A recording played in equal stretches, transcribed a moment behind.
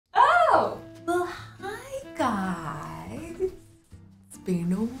Oh, well, hi guys. It's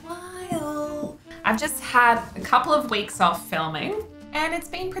been a while. I've just had a couple of weeks off filming and it's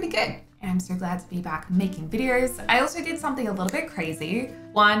been pretty good. And I'm so glad to be back making videos. I also did something a little bit crazy.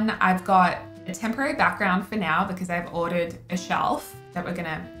 One, I've got a temporary background for now because I've ordered a shelf that we're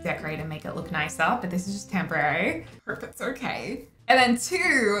gonna decorate and make it look nicer, but this is just temporary. Hope it's okay. And then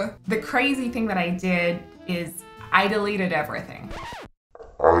two, the crazy thing that I did is I deleted everything.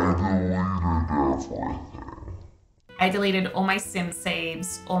 I deleted all my sim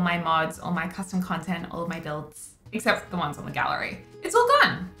saves, all my mods, all my custom content, all of my builds, except for the ones on the gallery. It's all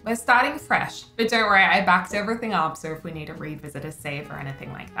gone. We're starting fresh. But don't worry, I backed everything up, so if we need to revisit a save or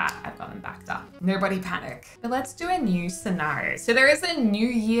anything like that, I've got them backed up. Nobody panic. But let's do a new scenario. So there is a new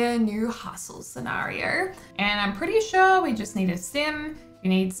year, new hustle scenario, and I'm pretty sure we just need a sim who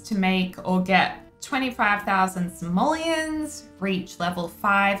needs to make or get 25,000 simoleons, reach level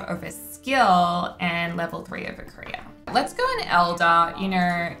 5 of a skill, and level 3 of a career. Let's go an elder, you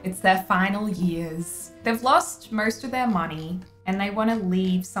know, it's their final years. They've lost most of their money and they want to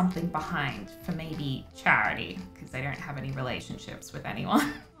leave something behind for maybe charity because they don't have any relationships with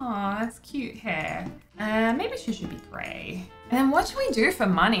anyone. Aw, that's cute hair. Maybe she should be grey. And then what should we do for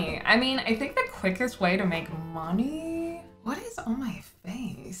money? I mean, I think the quickest way to make money... What is on my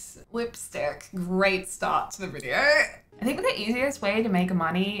face? Lipstick. Great start to the video. I think the easiest way to make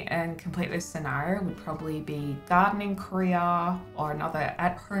money and complete this scenario would probably be gardening career or another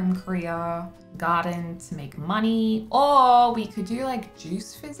at-home career, garden to make money, or we could do like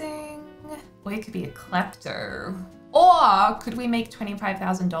juice fizzing, or it could be a klepto. Or could we make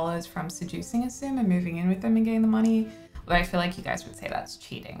 $25,000 from seducing a sim and moving in with them and getting the money? Well, I feel like you guys would say that's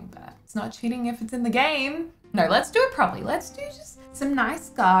cheating, but it's not cheating if it's in the game. No, let's do it properly. Let's do just some nice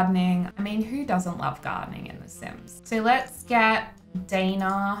gardening. I mean, who doesn't love gardening in The Sims? So let's get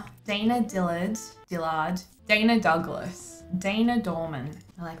Dana Dillard, Dana Douglas, Dana Dorman.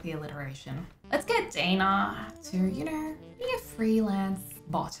 I like the alliteration. Let's get Dana to, you know, be a freelance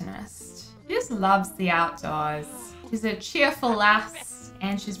botanist. She just loves the outdoors. She's a cheerful lass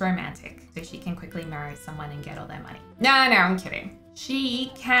and she's romantic. So she can quickly marry someone and get all their money. No, I'm kidding.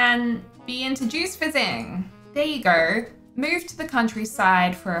 She can be into juice fizzing. There you go. Move to the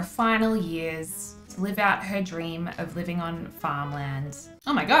countryside for her final years to live out her dream of living on farmland.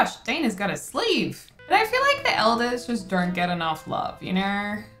 Oh my gosh, Dana's got a sleeve. But I feel like the elders just don't get enough love, you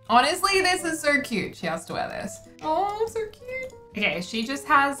know? Honestly, this is so cute. She has to wear this. Oh, so cute. Okay, she just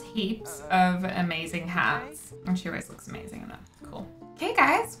has heaps of amazing hats. And she always looks amazing in them. Cool. Okay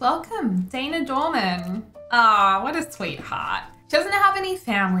guys, welcome. Dana Dorman. Ah, what a sweetheart. She doesn't have any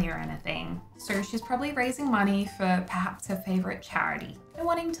family or anything, so she's probably raising money for perhaps her favorite charity and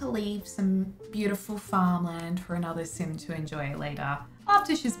wanting to leave some beautiful farmland for another sim to enjoy later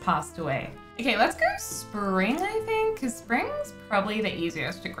after she's passed away. Okay, let's go spring, I think, because spring's probably the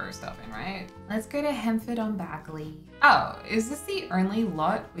easiest to grow stuff in, right? Let's go to Hemford on Bagley. Oh, is this the only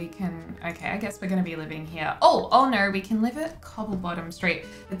lot we can... Okay, I guess we're going to be living here. Oh no, we can live at Cobblebottom Street,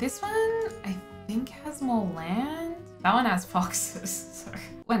 but this one, I think, has more land. That one has foxes, so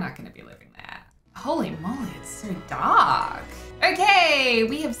we're not going to be living there. Holy moly, it's so dark. Okay,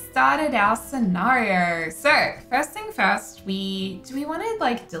 we have started our scenario. So first thing first, do we want to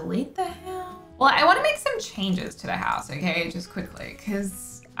like delete the house? Well, I want to make some changes to the house, okay, just quickly,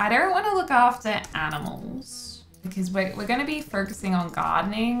 because I don't want to look after animals because we're going to be focusing on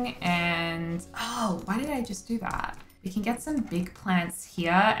gardening and, oh, why did I just do that? We can get some big plants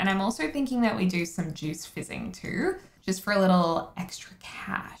here. And I'm also thinking that we do some juice fizzing too, just for a little extra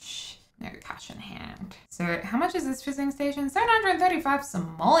cash. No cash in hand. So how much is this fizzing station? 735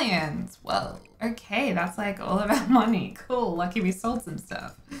 simoleons. Whoa, okay, that's like all of our money. Cool, lucky we sold some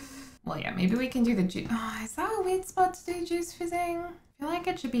stuff. Well, yeah, maybe we can do the juice. Oh, is that a weird spot to do juice fizzing? I feel like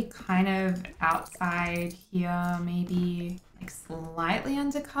it should be kind of outside here, maybe like slightly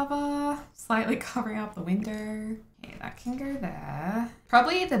undercover, slightly covering up the window. Okay, that can go there.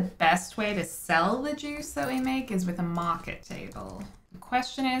 Probably the best way to sell the juice that we make is with a market table. The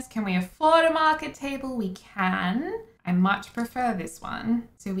question is, can we afford a market table? We can. I much prefer this one.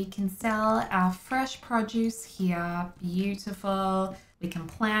 So we can sell our fresh produce here. Beautiful. We can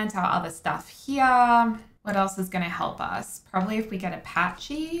plant our other stuff here. What else is going to help us? Probably if we get a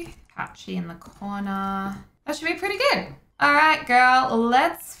patchy in the corner. That should be pretty good. All right, girl,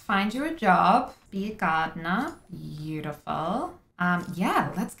 let's find you a job. Be a gardener. Beautiful.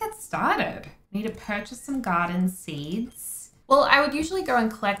 Yeah, let's get started. Need to purchase some garden seeds. Well, I would usually go and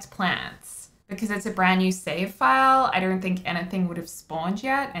collect plants because it's a brand new save file. I don't think anything would have spawned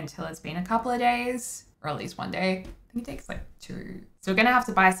yet until it's been a couple of days, or at least one day. I think it takes like 2. So we're gonna have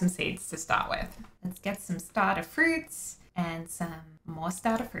to buy some seeds to start with. Let's get some starter fruits and some more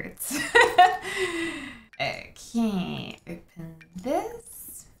starter fruits. Okay, open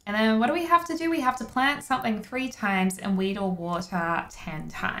this. And then what do we have to do? We have to plant something 3 times and weed or water 10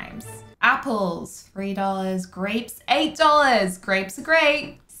 times. Apples, $3. Grapes, $8. Grapes are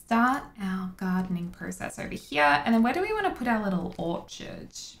great. Start our gardening process over here. And then where do we want to put our little orchard?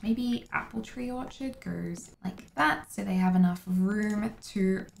 Maybe apple tree orchard goes like that, so they have enough room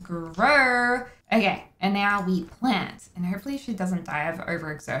to grow. Okay, and now we plant. And hopefully she doesn't die of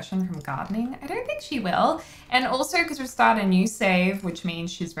overexertion from gardening. I don't think she will. And also because we start a new save, which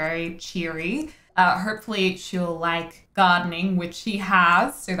means she's very cheery. Hopefully she'll like gardening, which she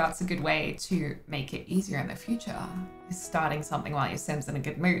has. So that's a good way to make it easier in the future. Is starting something while your Sim's in a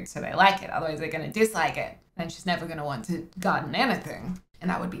good mood so they like it. Otherwise they're going to dislike it. Then she's never going to want to garden anything. And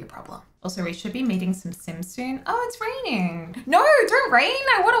that would be a problem. Also, we should be meeting some Sims soon. Oh, it's raining. No, don't rain.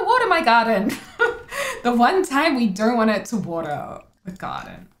 I want to water my garden. The one time we don't want it to water the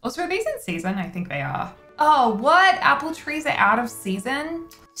garden. Also, are these in season? I think they are. Oh, what? Apple trees are out of season?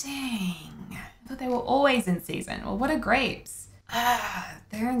 Dang. I thought they were always in season. Well, what are grapes?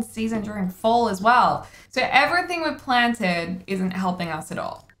 They're in season during fall as well. So everything we've planted isn't helping us at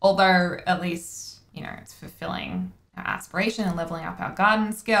all. Although at least, you know, it's fulfilling our aspiration and leveling up our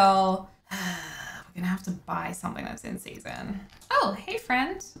garden skill. We're gonna have to buy something that's in season. Oh, hey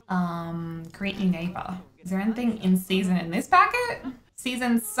friend. Great new neighbor. Is there anything in season in this packet?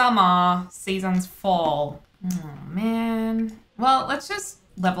 Season's summer, season's fall. Oh man. Well, let's just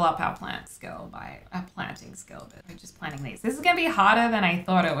level up our plant skill by our planting skill by just planting these. This is gonna be harder than I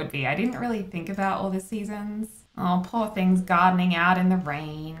thought it would be. I didn't really think about all the seasons. Oh, poor things gardening out in the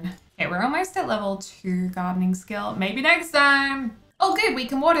rain. Okay, we're almost at level 2 gardening skill. Maybe next time. Oh good, we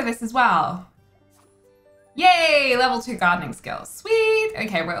can water this as well. Yay, level 2 gardening skill. Sweet.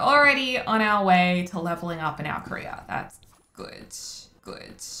 Okay, we're already on our way to leveling up in our career. That's good,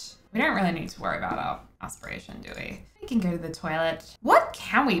 good. We don't really need to worry about our aspiration, do we? We can go to the toilet. What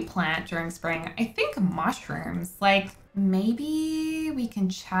can we plant during spring? I think mushrooms. Like maybe we can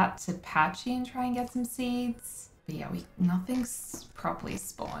chat to Patchy and try and get some seeds. But yeah, nothing's properly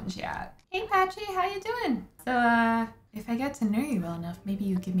spawned yet. Hey Patchy, how you doing? So if I get to know you well enough, maybe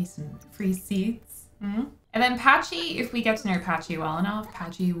you give me some free seeds. Mm-hmm. And then Patchy, if we get to know Patchy well enough,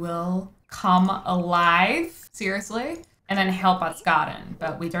 Patchy will come alive, seriously, and then help us garden.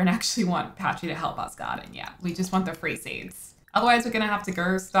 But we don't actually want Patchy to help us garden yet. We just want the free seeds. Otherwise, we're gonna have to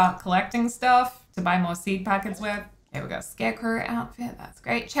go start collecting stuff to buy more seed packets with. Okay, we got a scarecrow outfit, that's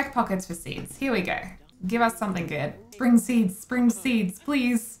great. Check pockets for seeds, here we go. Give us something good. Spring seeds,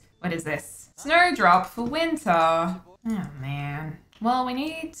 please. What is this? Snowdrop for winter. Oh man. Well, we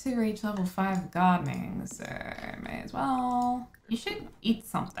need to reach level 5 gardening, so may as well. You should eat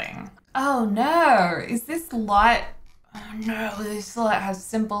something. Oh no, is this lot? Oh no, this lot has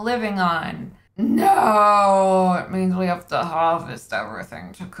simple living on. No, it means we have to harvest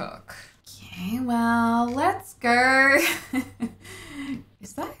everything to cook. Okay, well, let's go.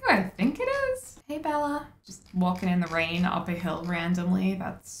 Is that who I think it is? Hey Bella. Just walking in the rain up a hill randomly.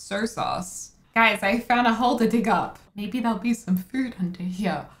 That's so sus. Guys, I found a hole to dig up. Maybe there'll be some food under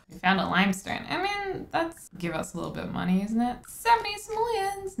here. We found a limestone. I mean, that's give us a little bit of money, isn't it? 70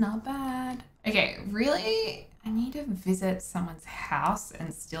 simoleons, not bad. Okay, really? I need to visit someone's house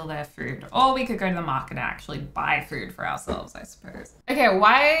and steal their food. Or we could go to the market and actually buy food for ourselves, I suppose. Okay,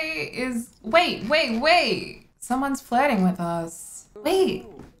 wait. Someone's flirting with us. Wait,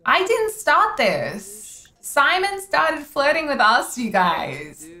 I didn't start this. Simon started flirting with us, you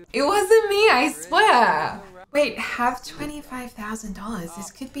guys. It wasn't me, I swear. Wait, have $25,000.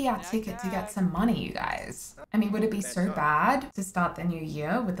 This could be our ticket to get some money, you guys. I mean, would it be so bad to start the new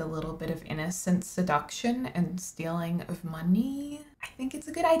year with a little bit of innocent seduction and stealing of money? I think it's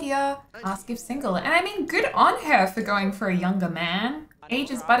a good idea. Ask if single. And I mean, good on her for going for a younger man.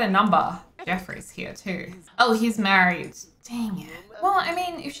 Age is but a number. Jeffrey's here too. Oh, he's married. Dang it. Well, I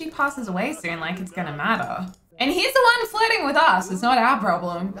mean, if she passes away soon, like it's gonna matter. And he's the one flirting with us. It's not our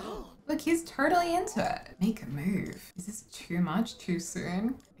problem. Look, he's totally into it. Make a move. Is this too much too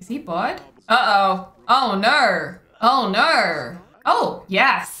soon? Is he bored? Uh-oh. Oh no. Oh no. Oh,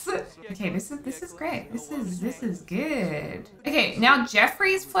 yes. Okay, this is great. This is good. Okay, now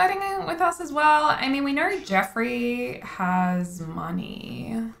Jeffrey's flirting with us as well. I mean, we know Jeffrey has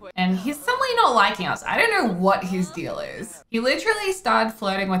money and he's suddenly not liking us. I don't know what his deal is. He literally started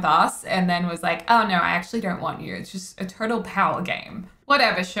flirting with us and then was like, oh no, I actually don't want you. It's just a total power game.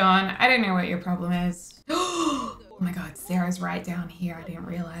 Whatever, Sean. I don't know what your problem is. Oh my God, Sarah's right down here. I didn't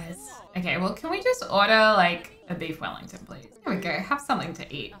realize. Okay, well, can we just order like a beef Wellington, please? There we go, have something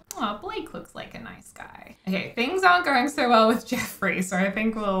to eat. Oh, Blake looks like a nice guy. Okay, things aren't going so well with Jeffrey, so I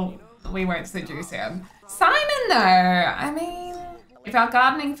think we won't seduce him. Simon though, I mean, if our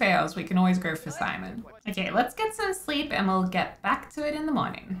gardening fails, we can always go for Simon. Okay, let's get some sleep and we'll get back to it in the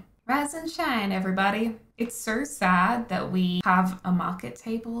morning. Rise and shine, everybody. It's so sad that we have a market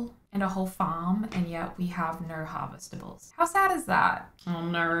table and a whole farm, and yet we have no harvestables. How sad is that? Oh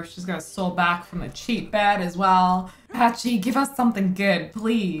no, she's gonna soar back from the cheap bed as well. Patchy, give us something good,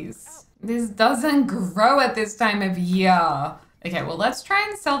 please. This doesn't grow at this time of year. Okay, well, let's try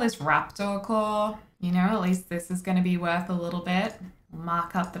and sell this raptor claw. You know, at least this is gonna be worth a little bit. We'll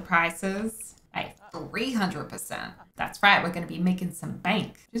mark up the prices by 300%. That's right, we're gonna be making some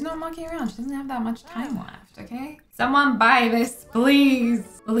bank. She's not mucking around, she doesn't have that much time left, okay? Someone buy this,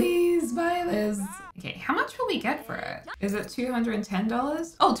 please. Please buy this. Okay, how much will we get for it? Is it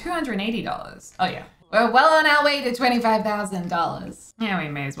 $210? Oh, $280. Oh yeah. We're well on our way to $25,000. Yeah, we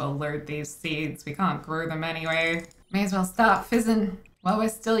may as well load these seeds. We can't grow them anyway. May as well start fizzing while we're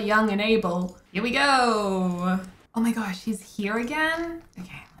still young and able. Here we go. Oh my gosh, he's here again?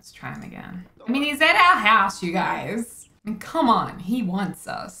 Okay, let's try him again. I mean, he's at our house, you guys. I mean, come on, he wants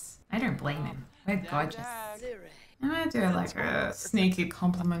us. I don't blame him. We're gorgeous. I'm gonna do like a sneaky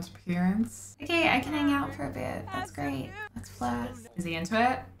compliment appearance. Okay, I can hang out for a bit. That's great. Let's flirt. Is he into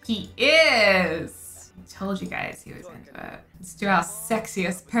it? He is! I told you guys he was into it. Let's do our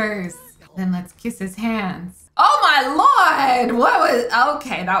sexiest pose. Then let's kiss his hands. Oh my lord! What was,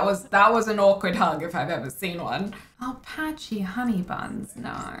 okay, that was an awkward hug if I've ever seen one. Oh, patchy honey buns,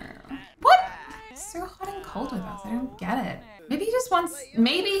 no. What? He's so hot and cold with us, I don't get it. Maybe he just wants,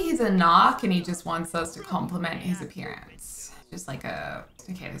 maybe he's a narc and he just wants us to compliment his appearance. Just like a,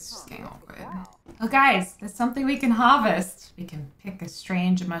 okay, this is just getting awkward. Oh guys, there's something we can harvest. We can pick a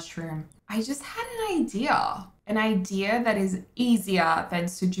strange mushroom. I just had an idea that is easier than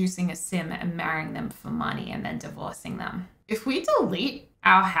seducing a sim and marrying them for money and then divorcing them. If we delete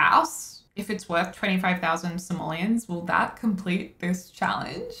our house, if it's worth 25,000 simoleons, will that complete this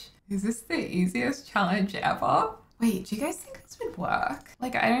challenge? Is this the easiest challenge ever? Wait, do you guys think this would work?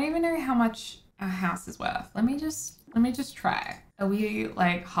 Like, I don't even know how much our house is worth. Let me just try. Are we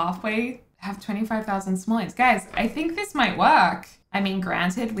like halfway? Have 25,000 simoleons. Guys, I think this might work. I mean,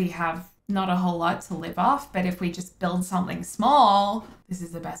 granted, we have not a whole lot to live off, but if we just build something small, this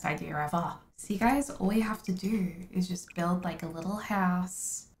is the best idea ever. See guys, all we have to do is just build like a little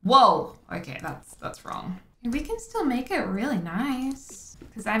house. Whoa, okay, that's wrong. We can still make it really nice.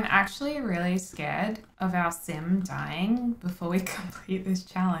 Because I'm actually really scared of our sim dying before we complete this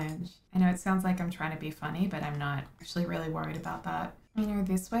challenge. I know it sounds like I'm trying to be funny, but I'm not actually really worried about that. You know,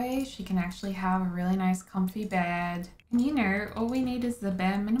 this way she can actually have a really nice comfy bed. And you know, all we need is the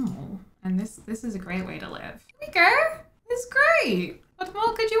bare minimal. And this is a great way to live. Here we go. This is great. What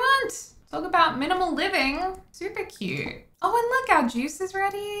more could you want? Talk about minimal living. Super cute. Oh, and look, our juice is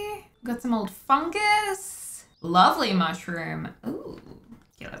ready. Got some old fungus. Lovely mushroom. Ooh.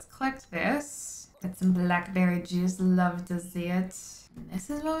 Okay, let's collect this. Get some blackberry juice. Love to see it. And this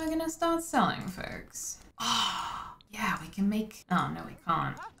is what we're gonna start selling, folks. Oh, yeah, we can make... Oh, no, we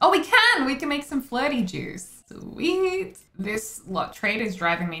can't. Oh, we can! We can make some flirty juice. Sweet. This lot trade is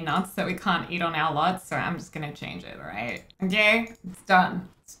driving me nuts that we can't eat on our lot, so I'm just gonna change it, all right? Okay, it's done.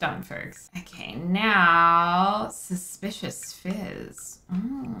 It's done, folks. Okay, now suspicious fizz.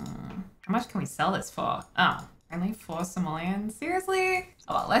 How much can we sell this for? Oh, only 4 simoleons? Seriously?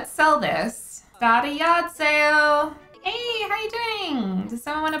 Oh, well, let's sell this. Start a yard sale. Hey, how you doing? Does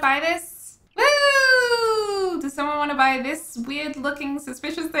someone want to buy this? Woo! Does someone want to buy this weird looking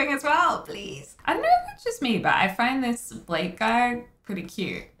suspicious thing as well, please? I don't know if it's just me, but I find this Blake guy pretty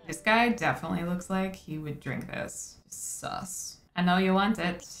cute. This guy definitely looks like he would drink this. Sus. I know you want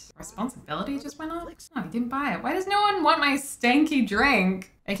it. Responsibility just went up? Oh, he didn't buy it. Why does no one want my stanky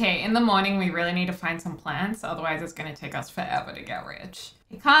drink? Okay, in the morning, we really need to find some plants. Otherwise, it's going to take us forever to get rich.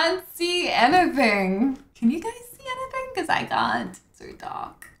 I can't see anything. Can you guys see anything? Because I can't. It's so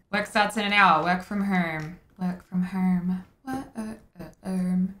dark. Work starts in an hour. Work from home. Work from home.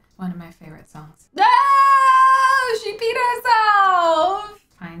 One of my favorite songs. No! She peed herself!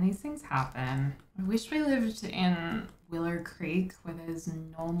 Fine, these things happen. I wish we lived in Willow Creek where there's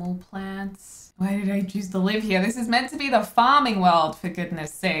normal plants. Why did I choose to live here? This is meant to be the farming world, for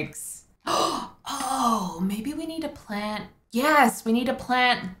goodness sakes. Oh, maybe we need to plant. Yes, we need to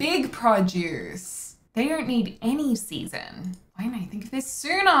plant big produce. They don't need any season. Why didn't I think of this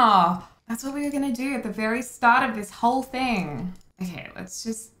sooner? That's what we were gonna do at the very start of this whole thing. Okay, let's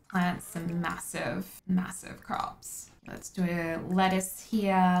just plant some massive, massive crops. Let's do a lettuce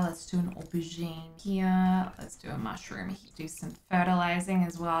here. Let's do an aubergine here. Let's do a mushroom here. Do some fertilizing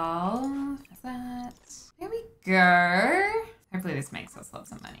as well. That. There we go. Hopefully this makes us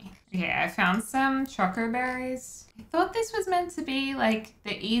lots of money. Okay, I found some choco berries. I thought this was meant to be like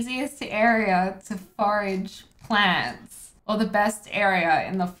the easiest area to forage plants or the best area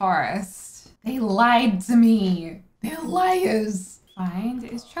in the forest. They lied to me. They're liars. Find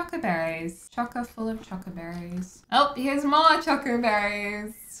is choco berries. Choco full of choco berries. Oh, here's more choco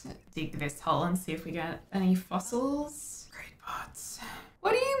berries. Dig this hole and see if we get any fossils. Great pots.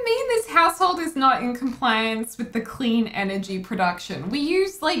 What do you mean this household is not in compliance with the clean energy production? We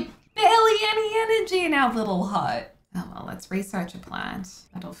use like barely any energy in our little hut. Oh well, let's research a plant.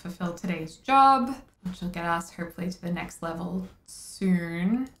 That'll fulfill today's job, which will get us hopefully to the next level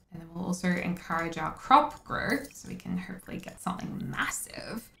soon. And then we'll also encourage our crop growth so we can hopefully get something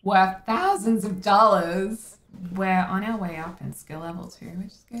massive worth thousands of dollars. We're on our way up in skill level 2, which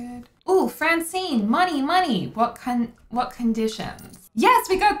is good. Oh, Francine, money, money. What conditions? Yes,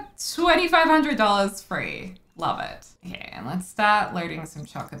 we got $2,500 free. Love it. Okay, and let's start loading some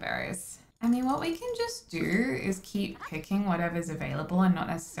choco berries. I mean, what we can just do is keep picking whatever's available and not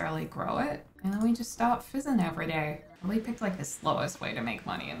necessarily grow it. And then we just start fizzing every day. We picked like the slowest way to make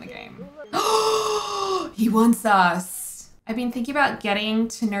money in the game. He wants us. I've been thinking about getting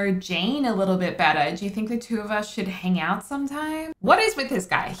to know Jane a little bit better. Do you think the two of us should hang out sometime? What is with this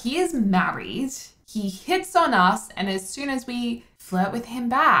guy? He is married. He hits on us, and as soon as we flirt with him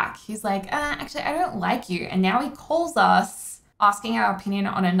back, he's like, actually, I don't like you. And now he calls us, asking our opinion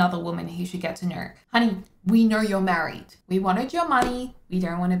on another woman he should get to know. Honey, we know you're married. We wanted your money. We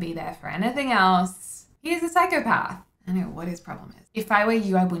don't want to be there for anything else. He is a psychopath. I know what his problem is. If I were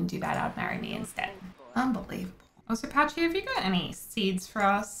you, I wouldn't do that. I'd marry me instead. Unbelievable. Also, Patchy, have you got any seeds for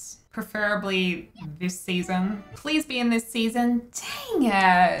us? Preferably this season. Please be in this season. Dang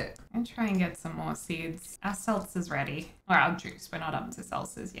it. I'm try and get some more seeds. Our seltzer's ready. Or our juice. We're not up to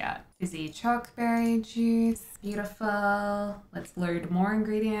seltzers yet. Fizzy chokeberry juice. Beautiful. Let's load more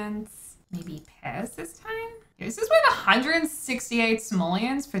ingredients. Maybe pears this time? This is worth 168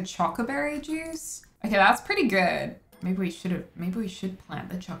 simoleons for chocoberry juice. Okay, that's pretty good. Maybe we should plant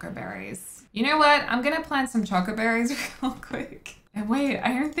the choco berries. You know what? I'm gonna plant some choco berries real quick. And wait,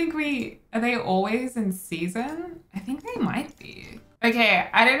 I don't think are they always in season? I think they might be. Okay,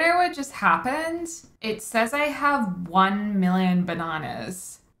 I don't know what just happened. It says I have 1 million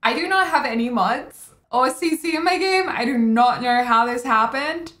bananas. I do not have any mods or CC in my game. I do not know how this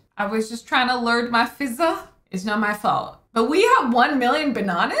happened. I was just trying to load my fizzer. It's not my fault. But we have 1 million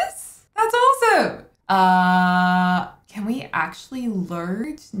bananas? That's awesome. Can we actually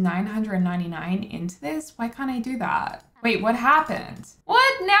load 999 into this? Why can't I do that? Wait, what happened?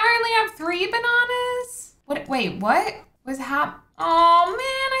 What? Now I only have 3 bananas? What? Wait, what was happening? Oh man,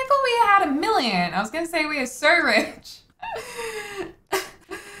 I thought we had 1 million. I was gonna say we are so rich.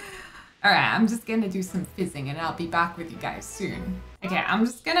 All right, I'm just gonna do some fizzing and I'll be back with you guys soon. Okay, I'm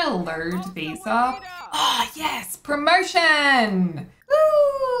just gonna load these up. Oh yes, promotion!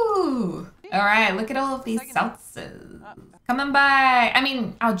 Woo! All right, look at all of these seltzers. Coming by. I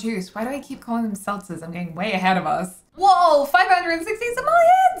mean, our juice. Why do I keep calling them seltzers? I'm getting way ahead of us. Whoa, 560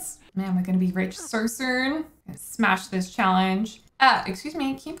 simoleons! Man, we're gonna be rich so soon. Gonna smash this challenge. Excuse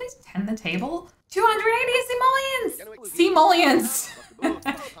me, can you please tend the table? 280 simoleons! Simoleons!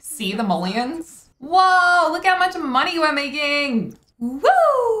 See the mullions? Whoa, look how much money we're making!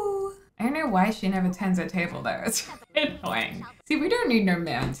 Woo! I don't know why she never tends her table though. It's really annoying. See, we don't need no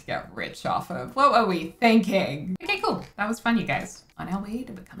man to get rich off of. What were we thinking? Okay, cool. That was fun, you guys. On our way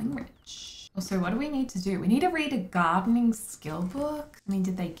to becoming rich. Also, what do we need to do? We need to read a gardening skill book. I mean,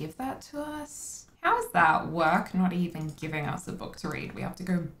 did they give that to us? How does that work? Not even giving us a book to read. We have to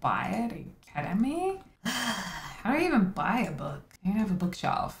go buy it. Are you kidding me? How do I even buy a book? I don't have a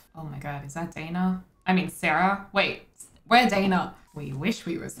bookshelf. Oh my God, is that Dana? I mean, Sarah. Wait, we're Dana. We wish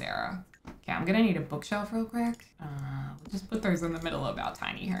we were Sarah. Okay, I'm gonna need a bookshelf real quick. We'll just put those in the middle of our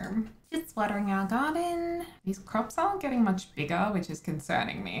tiny home. Just watering our garden. These crops aren't getting much bigger, which is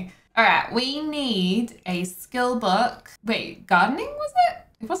concerning me. All right, we need a skill book. Wait, gardening was it?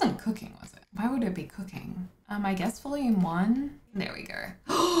 It wasn't cooking, was it? Why would it be cooking? I guess volume 1. There we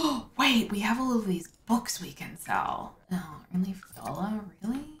go. Wait, we have all of these books we can sell. Oh, only $1?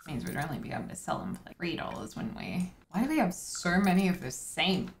 Really? Means we'd only be able to sell them for like $3, wouldn't we? Why do we have so many of the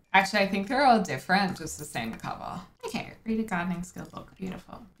same? Actually, I think they're all different, just the same cover. Okay, read a gardening skill book.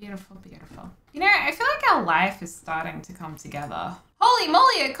 Beautiful, beautiful, beautiful. You know, I feel like our life is starting to come together. Holy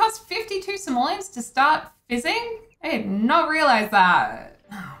moly, it costs 52 simoleons to start fizzing? I did not realize that.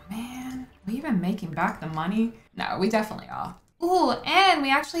 Oh we even making back the money? No, we definitely are. Ooh, and we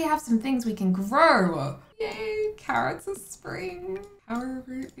actually have some things we can grow. Yay, carrots are spring.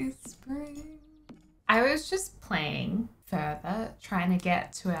 Arrowroot is spring. I was just playing further, trying to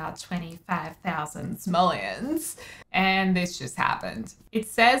get to our 25,000 simoleons, and this just happened. It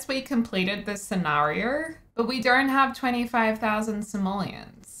says we completed the scenario, but we don't have 25,000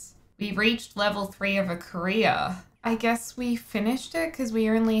 simoleons. We reached level 3 of a career. I guess we finished it because we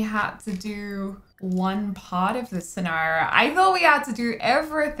only had to do one part of the scenario. I thought we had to do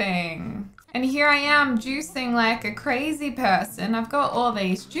everything. And here I am juicing like a crazy person. I've got all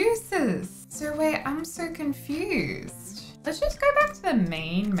these juices. So wait, I'm so confused. Let's just go back to the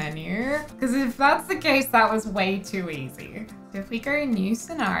main menu, because if that's the case, that was way too easy. So if we go new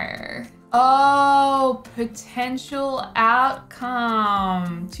scenario, oh, potential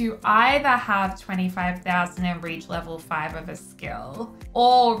outcome to either have 25,000 and reach level 5 of a skill,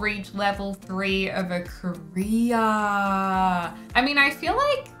 or reach level 3 of a career. I mean, I feel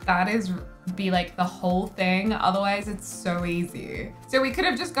like that is be like the whole thing, otherwise it's so easy. So we could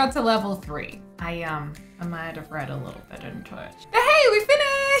have just got to level 3. I might have read a little bit into it. But hey, we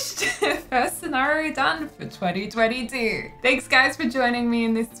finished! First scenario done for 2022. Thanks guys for joining me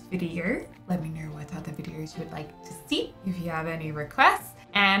in this video. Let me know what other videos you would like to see if you have any requests.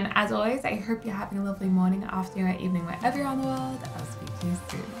 And as always, I hope you're having a lovely morning, afternoon, or evening, wherever you're in the world. I'll speak to you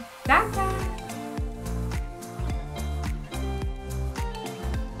soon. Bye guys!